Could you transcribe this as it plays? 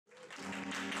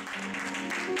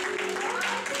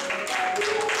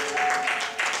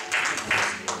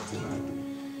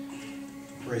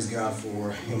praise God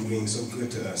for him being so good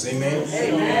to us. Amen?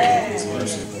 Amen. He's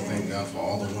merciful. Thank God for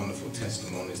all the wonderful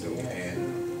testimonies that we've had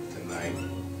tonight.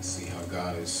 See how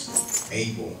God is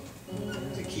able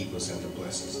to keep us and to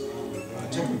bless us.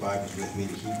 Take your Bibles with me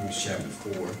to Hebrews chapter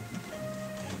 4.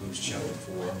 Hebrews chapter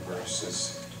 4,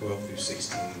 verses 12 through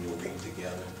 16. We'll read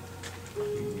together.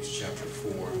 Hebrews chapter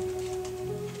 4,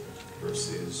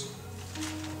 verses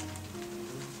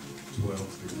 12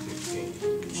 through 15.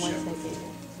 Hebrews chapter 4.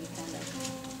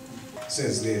 It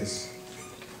says this: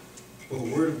 "For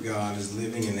the word of God is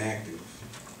living and active,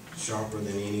 sharper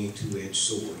than any two-edged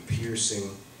sword,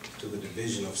 piercing to the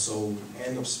division of soul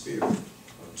and of spirit,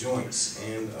 of joints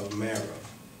and of marrow,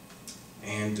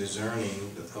 and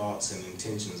discerning the thoughts and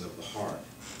intentions of the heart.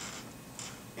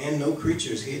 And no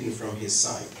creature is hidden from his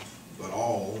sight, but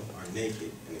all are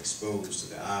naked and exposed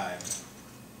to the eye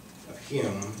of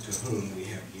him to whom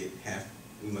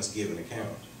we must give an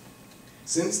account.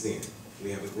 Since then, we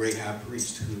have a great high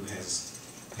priest who has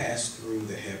passed through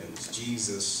the heavens,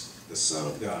 Jesus, the Son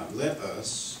of God. Let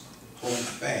us hold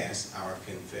fast our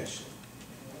confession.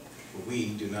 For we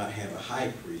do not have a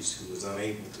high priest who is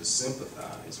unable to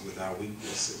sympathize with our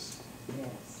weaknesses,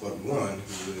 but one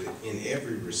who in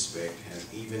every respect has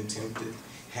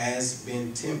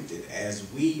been tempted as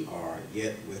we are,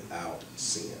 yet without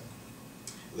sin.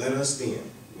 Let us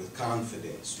then, with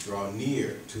confidence, draw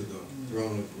near to the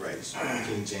throne of grace."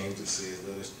 King James, it says,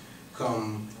 let us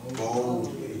come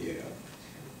boldly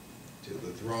to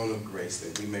the throne of grace,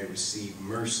 that we may receive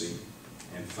mercy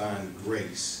and find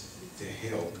grace to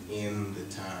help in the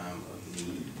time of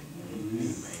need.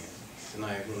 Amen.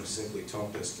 Tonight, I want to simply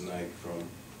talk to us tonight from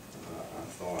a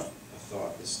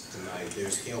thought this tonight.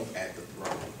 There's help at the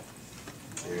throne.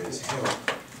 There is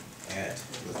help at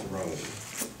the throne.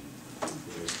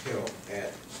 There's help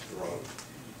at the throne.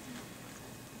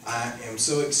 I am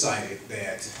so excited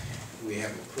that we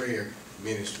have a prayer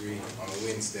ministry on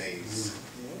Wednesdays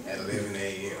at 11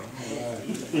 a.m.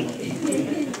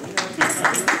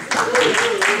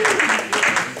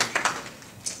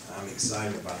 I'm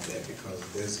excited about that because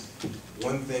there's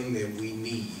one thing that we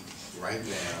need right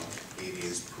now. It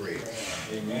is prayer.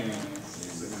 Amen.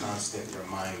 It's a constant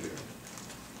reminder.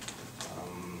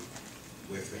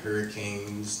 With the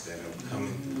hurricanes that are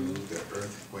coming through, the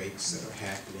earthquakes that are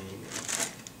happening,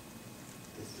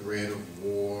 the threat of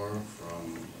war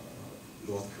from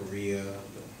North Korea,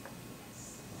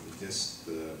 just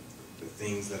the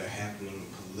things that are happening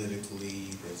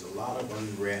politically. There's a lot of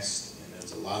unrest, and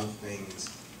there's a lot of things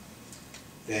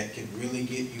that can really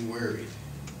get you worried.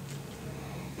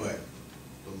 But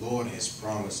the Lord has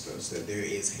promised us that there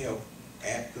is help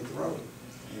at the throne.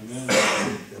 Amen.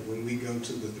 That when we go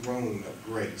to the throne of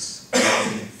grace, we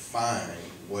can find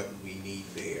what we need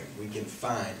there. We can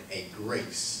find a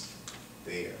grace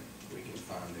there. We can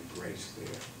find a grace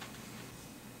there.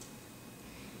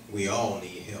 We all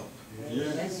need help.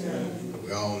 Yes.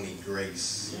 We all need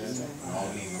grace. Yes. We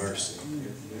all need mercy.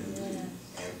 Yes.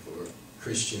 And for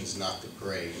Christians not to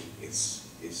pray, it's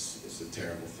a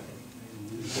terrible thing.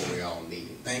 But we all need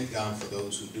it. Thank God for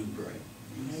those who do pray.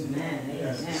 Amen.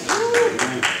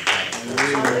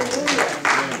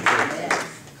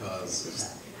 Because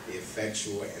the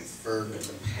effectual and fervent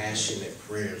and passionate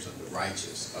prayers of the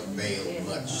righteous avail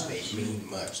much. They mean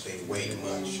much. They weigh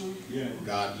much.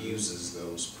 God uses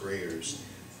those prayers,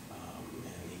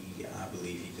 and I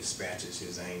believe He dispatches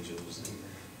His angels, and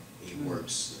He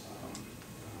works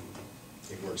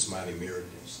mighty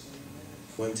miracles.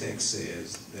 One text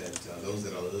says that those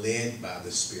that are led by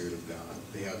the Spirit of God,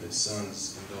 they are the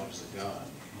sons and daughters of God.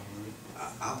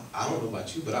 I don't know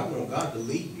about you, but I want God to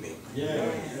lead me.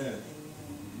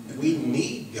 We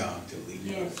need God to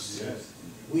lead us.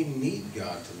 We need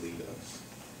God to lead us.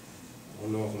 I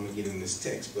don't know if I'm going to get in this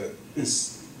text, but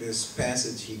this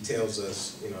passage, he tells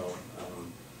us,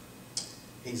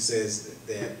 he says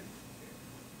that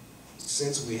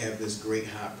since we have this great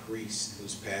high priest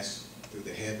who's passed through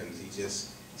the heavens, he just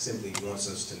simply wants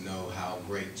us to know how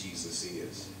great Jesus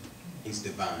is. He's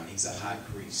divine. He's a high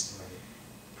priest.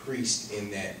 Priest in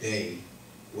that day,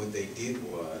 what they did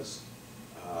was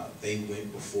they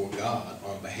went before God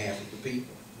on behalf of the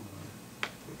people.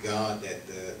 God, that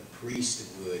the priest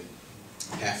would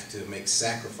have to make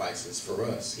sacrifices for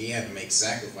us. He had to make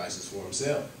sacrifices for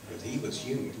himself because he was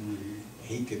human.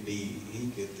 He could be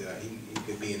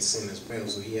in sin as well,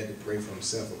 so he had to pray for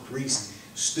himself. A priest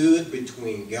stood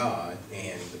between God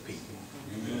and the people.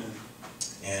 Amen.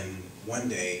 And one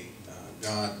day,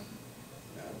 God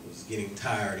was getting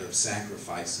tired of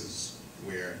sacrifices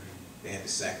where they had to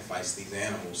sacrifice these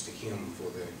animals to him for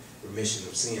the remission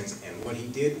of sins. And what he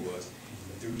did was,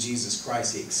 through Jesus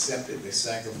Christ, he accepted the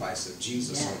sacrifice of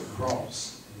Jesus on the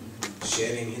cross.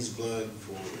 shedding his blood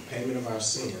for the payment of our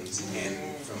sins.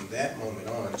 And from that moment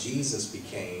on, Jesus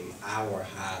became our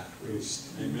high priest.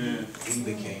 Amen. He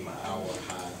became our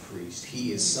high priest.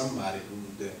 He is somebody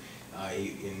who,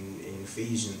 in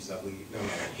Ephesians,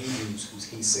 Hebrews,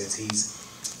 he says he's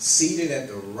seated at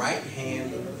the right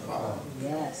hand of the Father,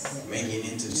 yes, making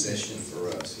intercession for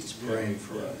us. He's praying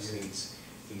for us.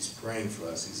 He's praying for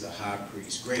us. He's a high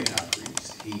priest, great high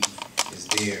priest. He is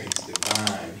there. He's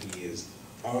divine. He is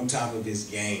on top of his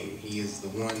game. He is the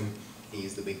one. He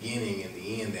is the beginning and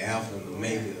the end, the Alpha and the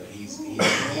Omega. He's the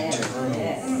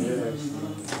eternal.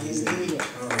 He's the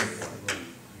eternal one.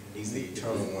 He's the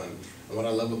eternal one. And what I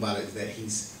love about it is that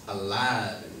he's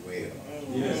alive and well.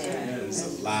 Yes.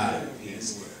 He's alive.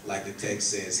 He's, like the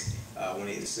text says, when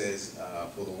it says,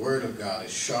 for the word of God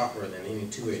is sharper than any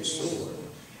two-edged sword.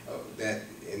 That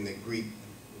in the Greek,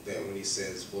 that when he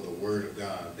says for the word of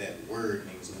God, that word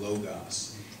means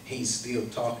logos. He's still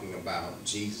talking about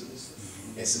Jesus.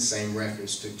 It's the same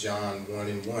reference to John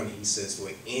 1:1. He says,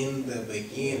 for in the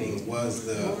beginning was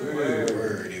the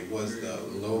word. It was the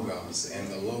logos. And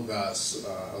the logos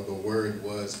of the word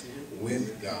was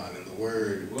with God. And the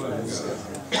word was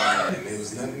God. And there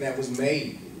was nothing that was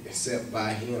made except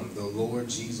by him. The Lord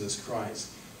Jesus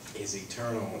Christ is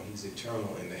eternal. He's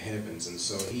eternal in the heavens. And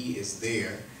so he is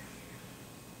there.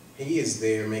 He is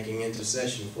there making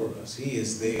intercession for us. He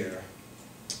is there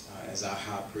as our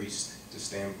high priest to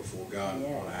stand before God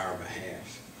on our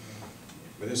behalf.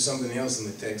 But there's something else in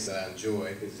the text that I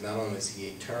enjoy, because not only is he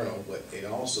eternal, but it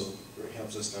also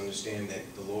helps us to understand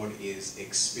that the Lord is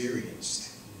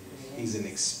experienced. He's an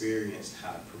experienced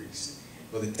high priest.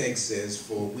 But the text says,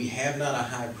 for we have not a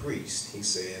high priest, he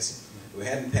says, we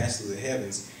hadn't passed through the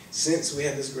heavens, since we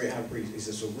have this great high priest. He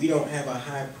says, so we don't have a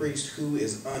high priest who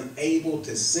is unable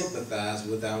to sympathize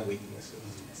with our weaknesses.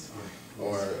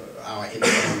 Or our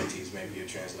infirmities, maybe your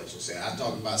translation say. I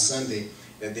talked about Sunday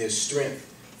that there's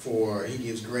strength for, he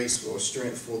gives grace or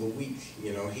strength for the weak.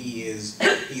 You know, he's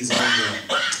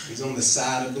on the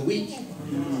side of the weak.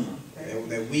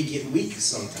 That we get weak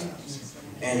sometimes.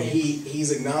 And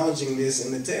he's acknowledging this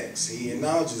in the text. He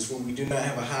acknowledges, for we do not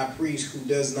have a high priest who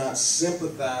does not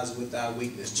sympathize with our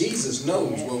weakness. Jesus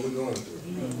knows what we're going through.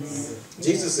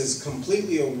 Jesus is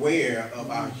completely aware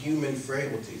of our human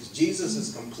frailties. Jesus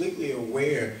is completely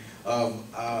aware of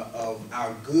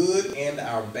our good and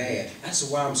our bad. That's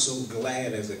why I'm so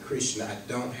glad as a Christian I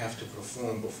don't have to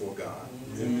perform before God.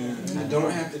 I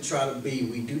don't have to try to be.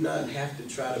 We do not have to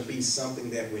try to be something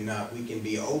that we're not. We can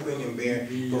be open and bare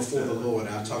before the Lord.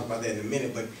 I'll talk about that in a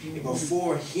minute. But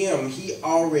before him, he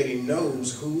already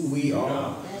knows who we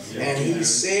are. And he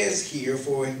says here,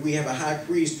 for we have a high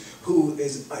priest who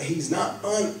is, he's not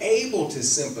unable to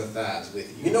sympathize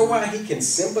with you. You know why he can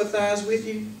sympathize with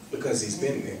you? Because he's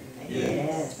been there.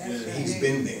 He's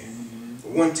been there.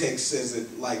 One text says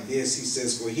it like this. He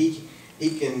says, for he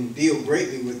can deal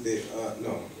greatly with the,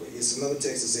 it's another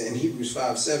text that says, in Hebrews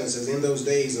 5:7 says, in those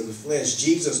days of the flesh,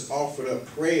 Jesus offered up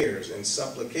prayers and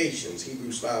supplications,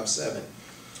 Hebrews 5:7,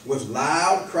 with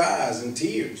loud cries and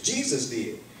tears. Jesus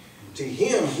did. To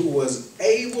him who was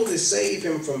able to save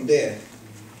him from death,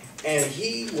 and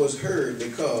he was heard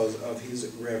because of his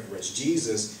reverence.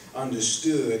 Jesus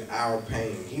understood our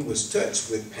pain. He was touched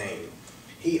with pain.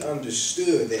 He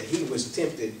understood that he was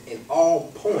tempted in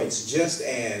all points just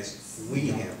as we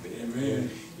have been. Amen.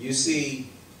 You see,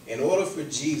 in order for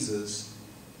Jesus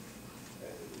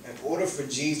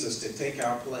to take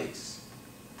our place,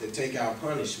 to take our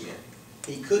punishment,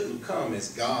 he couldn't come as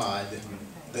God,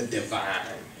 the divine.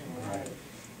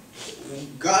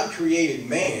 God created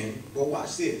man, but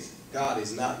watch this. God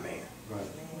is not man.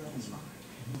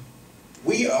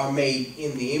 We are made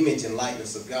in the image and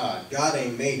likeness of God. God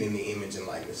ain't made in the image and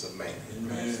likeness of man.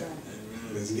 Amen.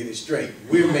 Let's get it straight.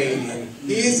 We're made in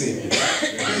his image.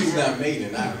 He's not made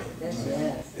in our image.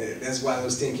 That's why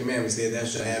those 10 Commandments there, thou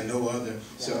shalt have no other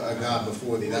God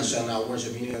before thee. Thou shalt not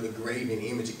worship any other graven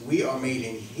image. We are made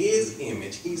in his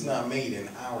image. He's not made in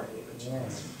our image.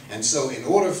 And so in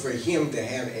order for him to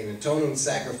have an atoning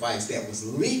sacrifice that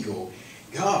was legal,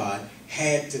 God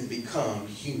had to become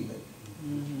human.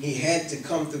 He had to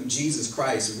come through Jesus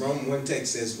Christ. Romans 1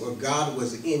 text says, well, God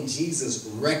was in Jesus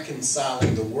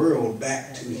reconciling the world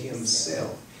back to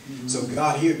himself. So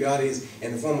God is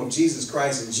in the form of Jesus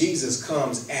Christ, and Jesus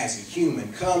comes as a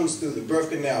human, comes through the birth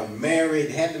canal,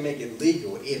 married, had to make it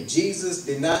legal. If Jesus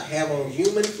did not have on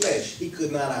human flesh, he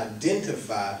could not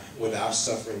identify with our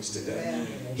sufferings today.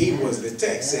 He was, the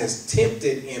text says,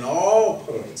 tempted in all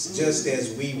points, just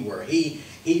as we were. He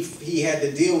He had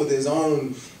to deal with his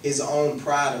own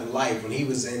pride of life when he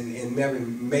was in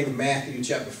maybe Matthew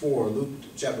chapter 4, Luke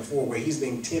chapter 4, where he's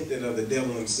being tempted of the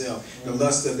devil himself, the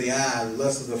lust of the eye, the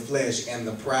lust of the flesh, and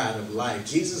the pride of life.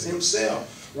 Jesus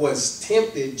himself was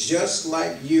tempted just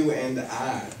like you and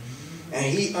I. And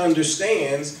he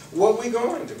understands what we're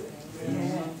going through.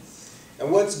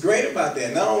 And what's great about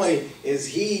that, not only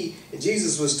is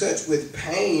Jesus was touched with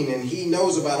pain, and he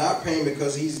knows about our pain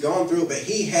because he's gone through it, but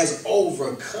he has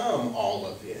overcome all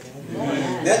of it.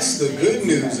 That's the good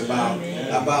news about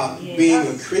being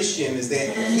a Christian, is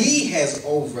that he has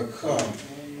overcome.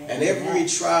 And every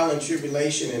trial and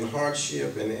tribulation and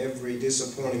hardship and every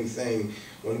disappointing thing,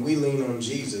 when we lean on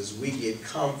Jesus, we get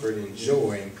comfort and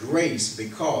joy and grace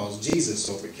because Jesus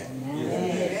overcame.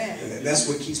 And that's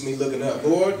what keeps me looking up.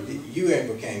 Lord, you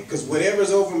overcame. Because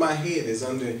whatever's over my head is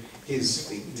under his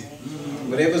feet.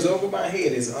 Whatever's over my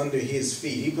head is under his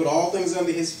feet. He put all things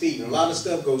under his feet. And a lot of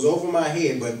stuff goes over my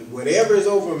head, but whatever is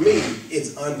over me,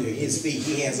 it's under his feet.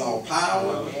 He has all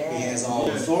power. He has all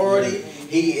authority.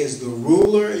 He is the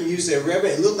ruler. You said,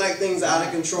 Reverend, it looked like things out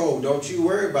of control. Don't you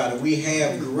worry about it. We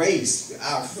have grace.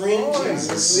 Our friend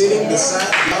Jesus sitting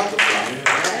beside God the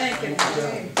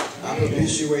Father. Our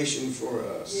propitiation for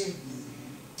us.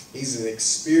 He's an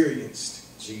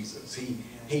experienced Jesus.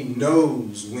 He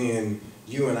knows when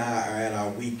you and I are at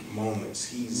our weak moments.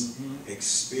 He's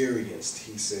experienced,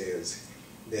 he says,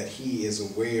 that he is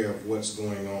aware of what's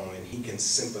going on and he can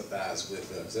sympathize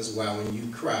with us. That's why when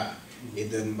you cry,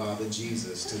 it doesn't bother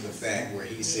Jesus to the fact where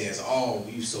he says, oh,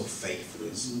 you so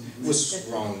faithless. What's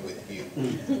wrong with you?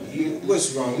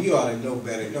 What's wrong? You ought to know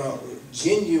better. No,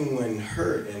 genuine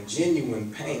hurt and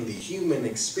genuine pain, the human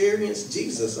experience,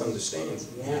 Jesus understands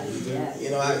it. You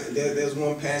know, there's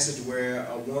one passage where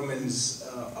a woman's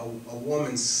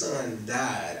son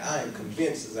died. I am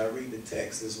convinced as I read the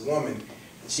text, this woman,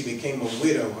 she became a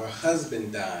widow. Her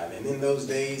husband died. And in those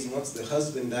days, once the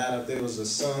husband died, if there was a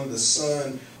son, the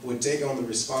son would take on the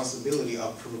responsibility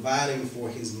of providing for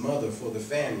his mother, for the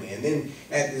family. And then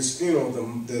at this funeral,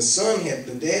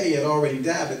 the daddy had already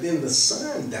died, but then the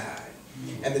son died.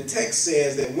 And the text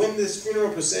says that when this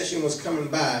funeral procession was coming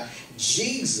by,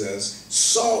 Jesus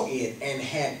saw it and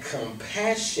had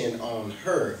compassion on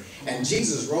her. And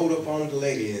Jesus rode up on the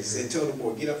lady and said, tell the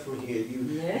boy, get up from here.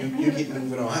 You get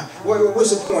moving on.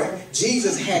 What's the point?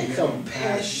 Jesus had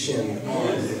compassion on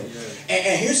her.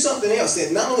 And here's something else,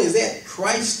 that not only is that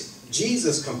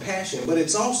Jesus' compassion, but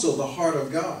it's also the heart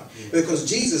of God. Because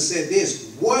Jesus said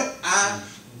this, what I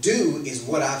do is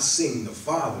what I've seen the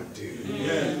Father do.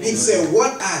 He said,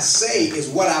 what I say is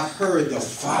what I've heard the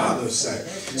Father say.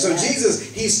 So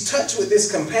Jesus, he's touched with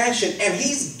this compassion, and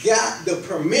he's got the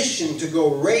permission to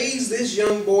go raise this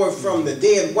young boy from the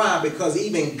dead. Why? Because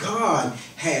even God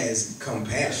has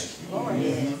compassion.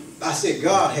 I said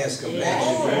God has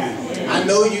compassion. I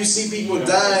know you see people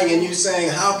dying and you're saying,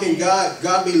 how can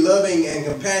God be loving and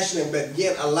compassionate but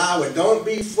yet allow it? Don't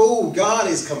be fooled. God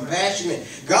is compassionate.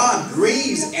 God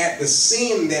grieves at the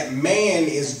sin that man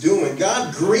is doing.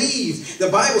 God grieves.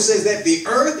 The Bible says that the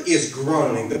earth is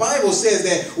groaning. The Bible says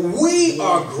that we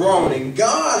are groaning.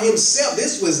 God himself,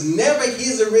 this was never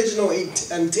his original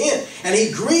intent. And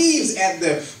he grieves at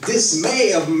the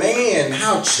dismay of man,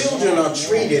 how children are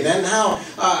treated, and how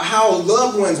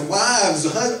loved ones, wives,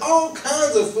 husbands, all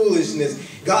kinds of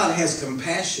foolishness. God has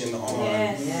compassion on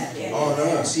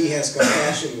us. He has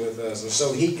compassion with us. And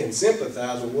so he can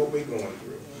sympathize with what we're going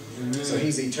through. So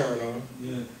he's eternal.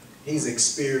 He's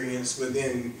experienced, but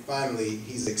then finally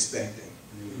he's expecting.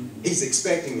 He's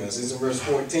expecting us. It's in verse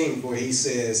 14 where he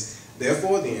says,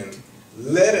 therefore then,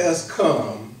 let us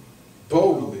come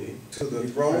boldly to the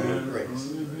throne of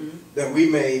grace, that we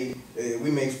may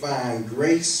find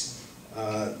grace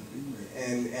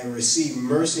and receive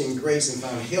mercy and grace and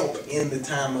find help in the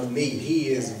time of need. He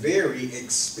is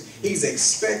he's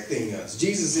expecting us.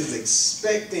 Jesus is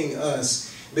expecting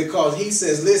us because he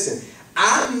says, listen,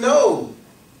 I know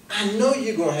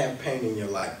you're going to have pain in your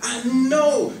life. I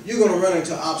know you're going to run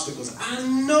into obstacles. I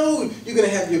know you're going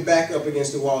to have your back up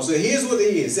against the wall. So here's what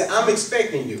it is. I'm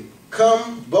expecting you.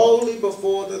 Come boldly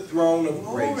before the throne of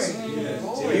grace.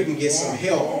 So you can get some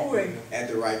help at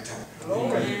the right time.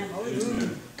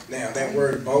 Now, that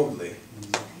word boldly,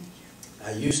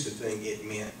 I used to think it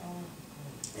meant,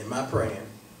 in my praying,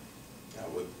 I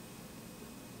would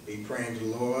be praying to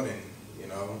the Lord, and, you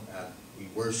know,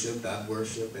 I'd worship,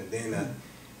 and then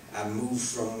I'd move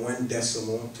from one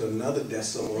decimal to another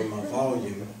decimal in my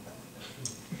volume.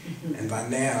 And by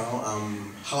now,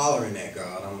 I'm hollering at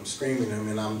God. I'm screaming at him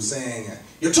and I'm saying,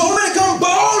 you told me to come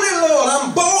boldly, Lord.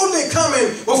 I'm boldly coming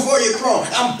before your throne.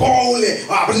 I'm boldly.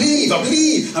 I believe. I'm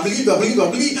boldly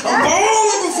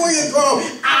before your throne.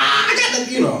 I got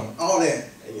to, all that,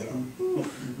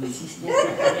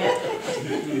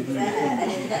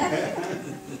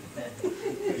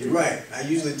 You're right. I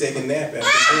usually take a nap after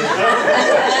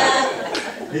prayer.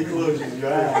 He closes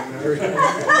your eyes.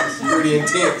 It's pretty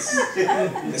intense.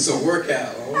 It's a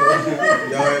workout.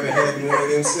 Y'all ever had one of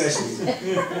them sessions?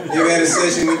 You ever had a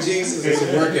session with Jesus? It's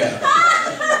a workout.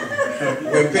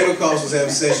 When Pentecostals have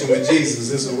a session with Jesus,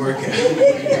 it's a workout.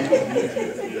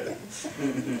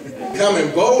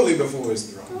 Coming boldly before his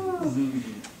throne.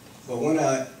 But when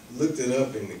I looked it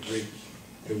up in the Greek,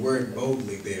 the word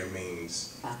boldly there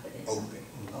means open.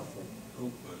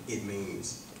 It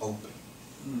means open.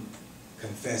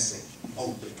 Confessing,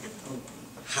 open.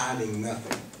 Hiding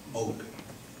nothing, open.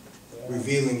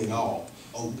 Revealing it all,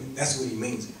 open. That's what he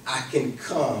means. I can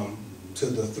come to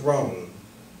the throne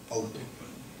open.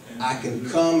 I can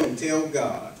come and tell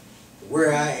God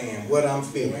where I am, what I'm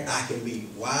feeling. I can be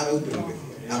wide open with him.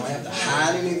 I don't have to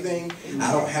hide anything.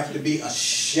 I don't have to be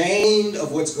ashamed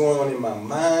of what's going on in my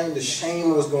mind,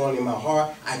 ashamed of what's going on in my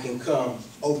heart. I can come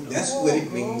open. That's what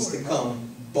it means to come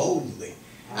boldly.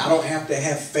 I don't have to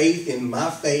have faith in my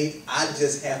faith. I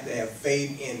just have to have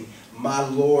faith in my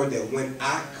Lord, that when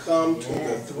I come to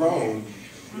the throne,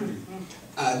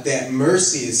 that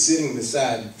mercy is sitting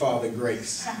beside Father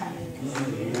Grace.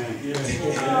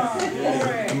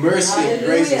 Mercy and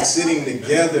grace are sitting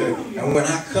together, and when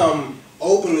I come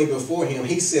openly before him,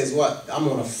 he says what? I'm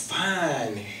going to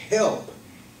find help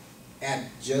at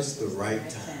just the right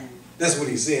time. That's what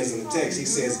he says in the text. He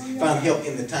says, find help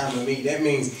in the time of need. That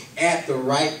means at the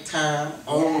right time,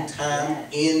 on time,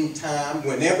 in time.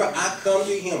 Whenever I come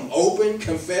to him, open,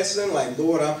 confessing, like,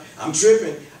 Lord, I'm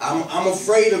tripping. I'm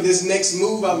afraid of this next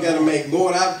move I've got to make.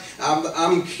 Lord,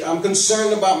 I'm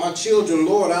concerned about my children.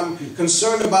 Lord, I'm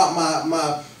concerned about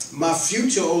my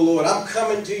future, oh Lord. I'm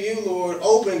coming to you, Lord,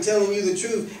 open, telling you the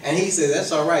truth. And he says,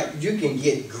 that's all right. You can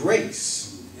get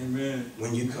grace. Amen.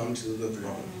 When you come to the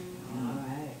throne.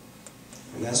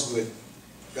 And that's what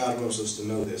God wants us to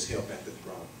know, there's help at the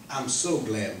throne. I'm so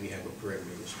glad we have a prayer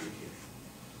ministry here.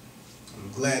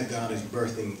 I'm glad God is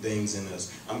birthing things in us.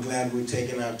 I'm glad we're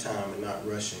taking our time and not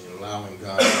rushing and allowing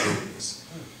God to do this.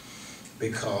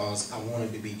 Because I want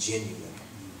it to be genuine.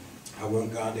 I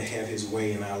want God to have his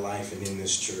way in our life and in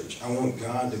this church. I want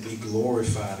God to be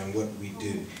glorified in what we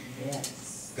do.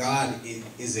 Yes. God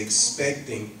is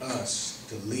expecting us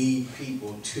to lead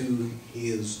people to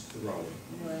his throne.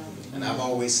 Well, and I've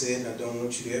always said, and I don't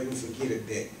want you to ever forget it,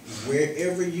 that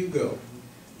wherever you go,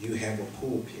 you have a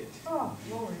pulpit. Oh,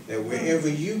 Lord. That wherever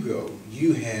you go,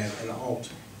 you have an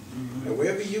altar. And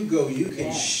wherever you go, you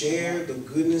can share the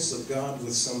goodness of God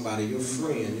with somebody, your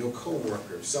friend, your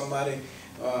co-worker, somebody,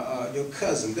 your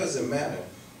cousin, doesn't matter.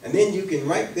 And then you can,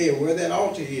 right there where that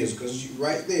altar is, because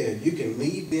right there, you can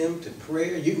lead them to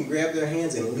prayer. You can grab their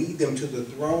hands and lead them to the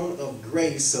throne of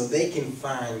grace so they can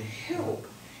find help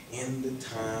in the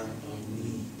time of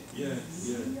need.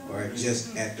 Or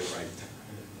just at the right time.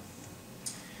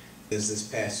 There's this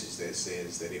passage that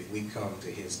says that if we come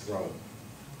to his throne,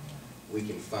 we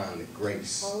can find the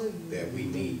grace that we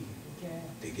need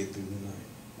to get through the night.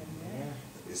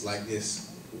 It's like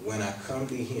this. When I come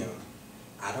to him,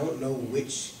 I don't know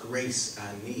which grace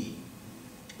I need,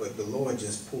 but the Lord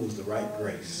just pulls the right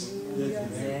grace.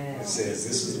 It says,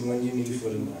 this is the one you need for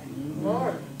the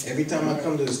night. Every time I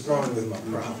come to his throne with my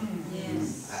problem,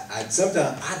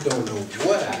 sometimes I don't know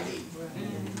what I need.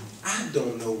 I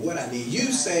don't know what I need.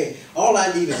 You say, all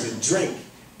I need is a drink,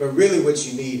 but really what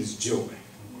you need is joy.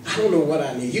 I don't know what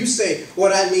I need. You say,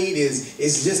 what I need is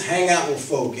just hang out with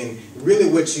folk, and really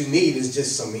what you need is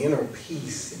just some inner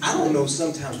peace. I don't know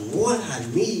sometimes what I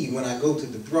need when I go to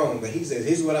the throne, but he says,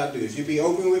 here's what I do. If you be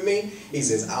open with me, he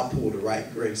says, I'll pull the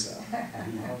right grace out.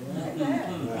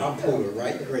 I'll pull the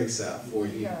right grace out for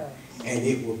you. And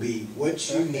it will be what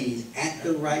you need at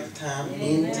the right time,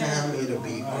 in time, it'll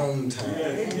be on time.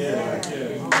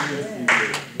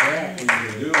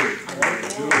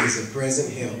 He's a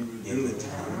present help in the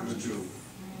time of trouble.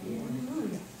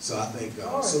 So I thank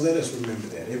God. So let us remember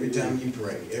that. Every time you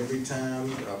pray, every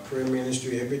time our prayer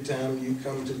ministry, every time you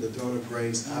come to the throne of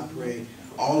grace, I pray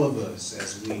all of us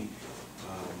as we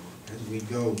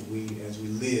go, as we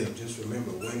live, just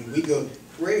remember, when we go,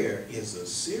 prayer is a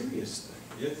serious thing.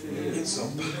 It's a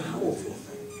powerful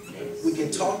thing. We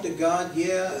can talk to God,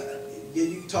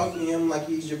 you talk to him like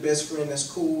he's your best friend, that's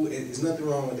cool, there's nothing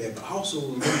wrong with that, but also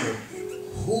remember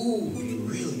who you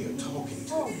really are talking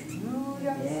to.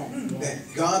 that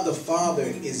God the Father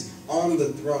is on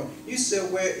the throne. You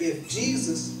said, well, if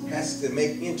Jesus has to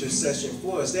make intercession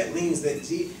for us, that means that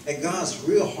God's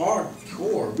real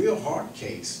hardcore, real hard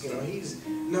case. You know,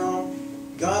 no,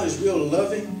 God is real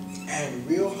loving and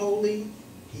real holy.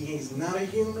 He is not a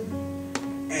human.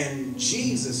 And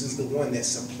Jesus is the one that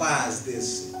supplies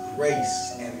this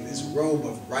grace and this robe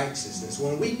of righteousness.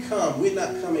 When we come, we're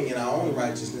not coming in our own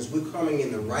righteousness. We're coming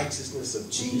in the righteousness of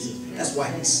Jesus. That's why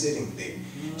he's sitting there.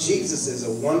 Jesus is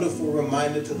a wonderful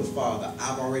reminder to the Father.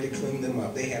 I've already cleaned them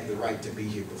up. They have the right to be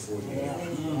here before you.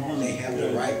 They have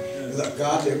the right.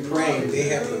 God, they're praying. They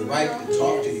have the right to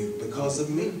talk to you because of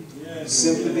me.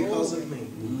 Simply because of me.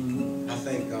 I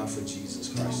thank God for Jesus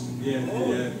Christ.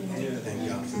 Thank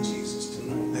God for Jesus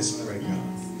tonight. Let's pray, God.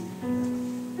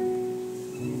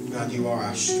 God, you are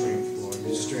our strength, Lord.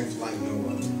 Your strength like no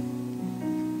other.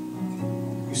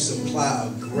 You supply a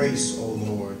grace, oh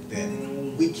Lord, that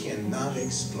we cannot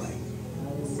explain.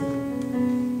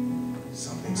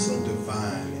 Something so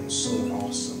divine and so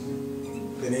awesome.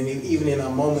 That even in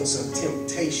our moments of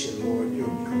temptation, Lord, your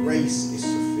grace is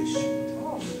sufficient.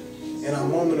 In our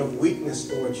moment of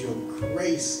weakness, Lord, your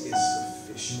grace is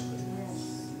sufficient.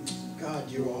 God,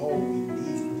 you're all we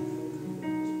need.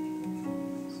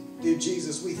 Dear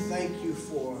Jesus, we thank you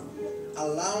for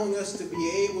allowing us to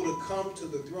be able to come to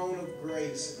the throne of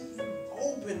grace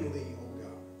openly,